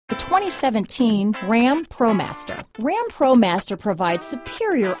2017 Ram ProMaster. Ram ProMaster provides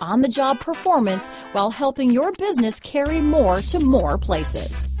superior on-the-job performance while helping your business carry more to more places.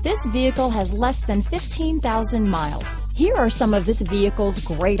 This vehicle has less than 15,000 miles. Here are some of this vehicle's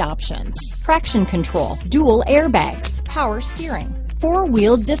great options: traction control, dual airbags, power steering,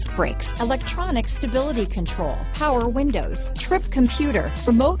 four-wheel disc brakes, electronic stability control, power windows, trip computer,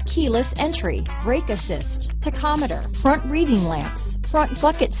 remote keyless entry, brake assist, tachometer, front reading lamps, front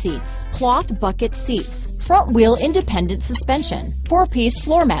bucket seats, cloth bucket seats, front wheel independent suspension, 4-piece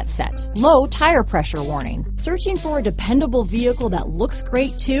floor mat set, low tire pressure warning. Searching for a dependable vehicle that looks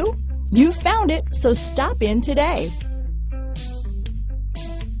great too? You found it, so stop in today.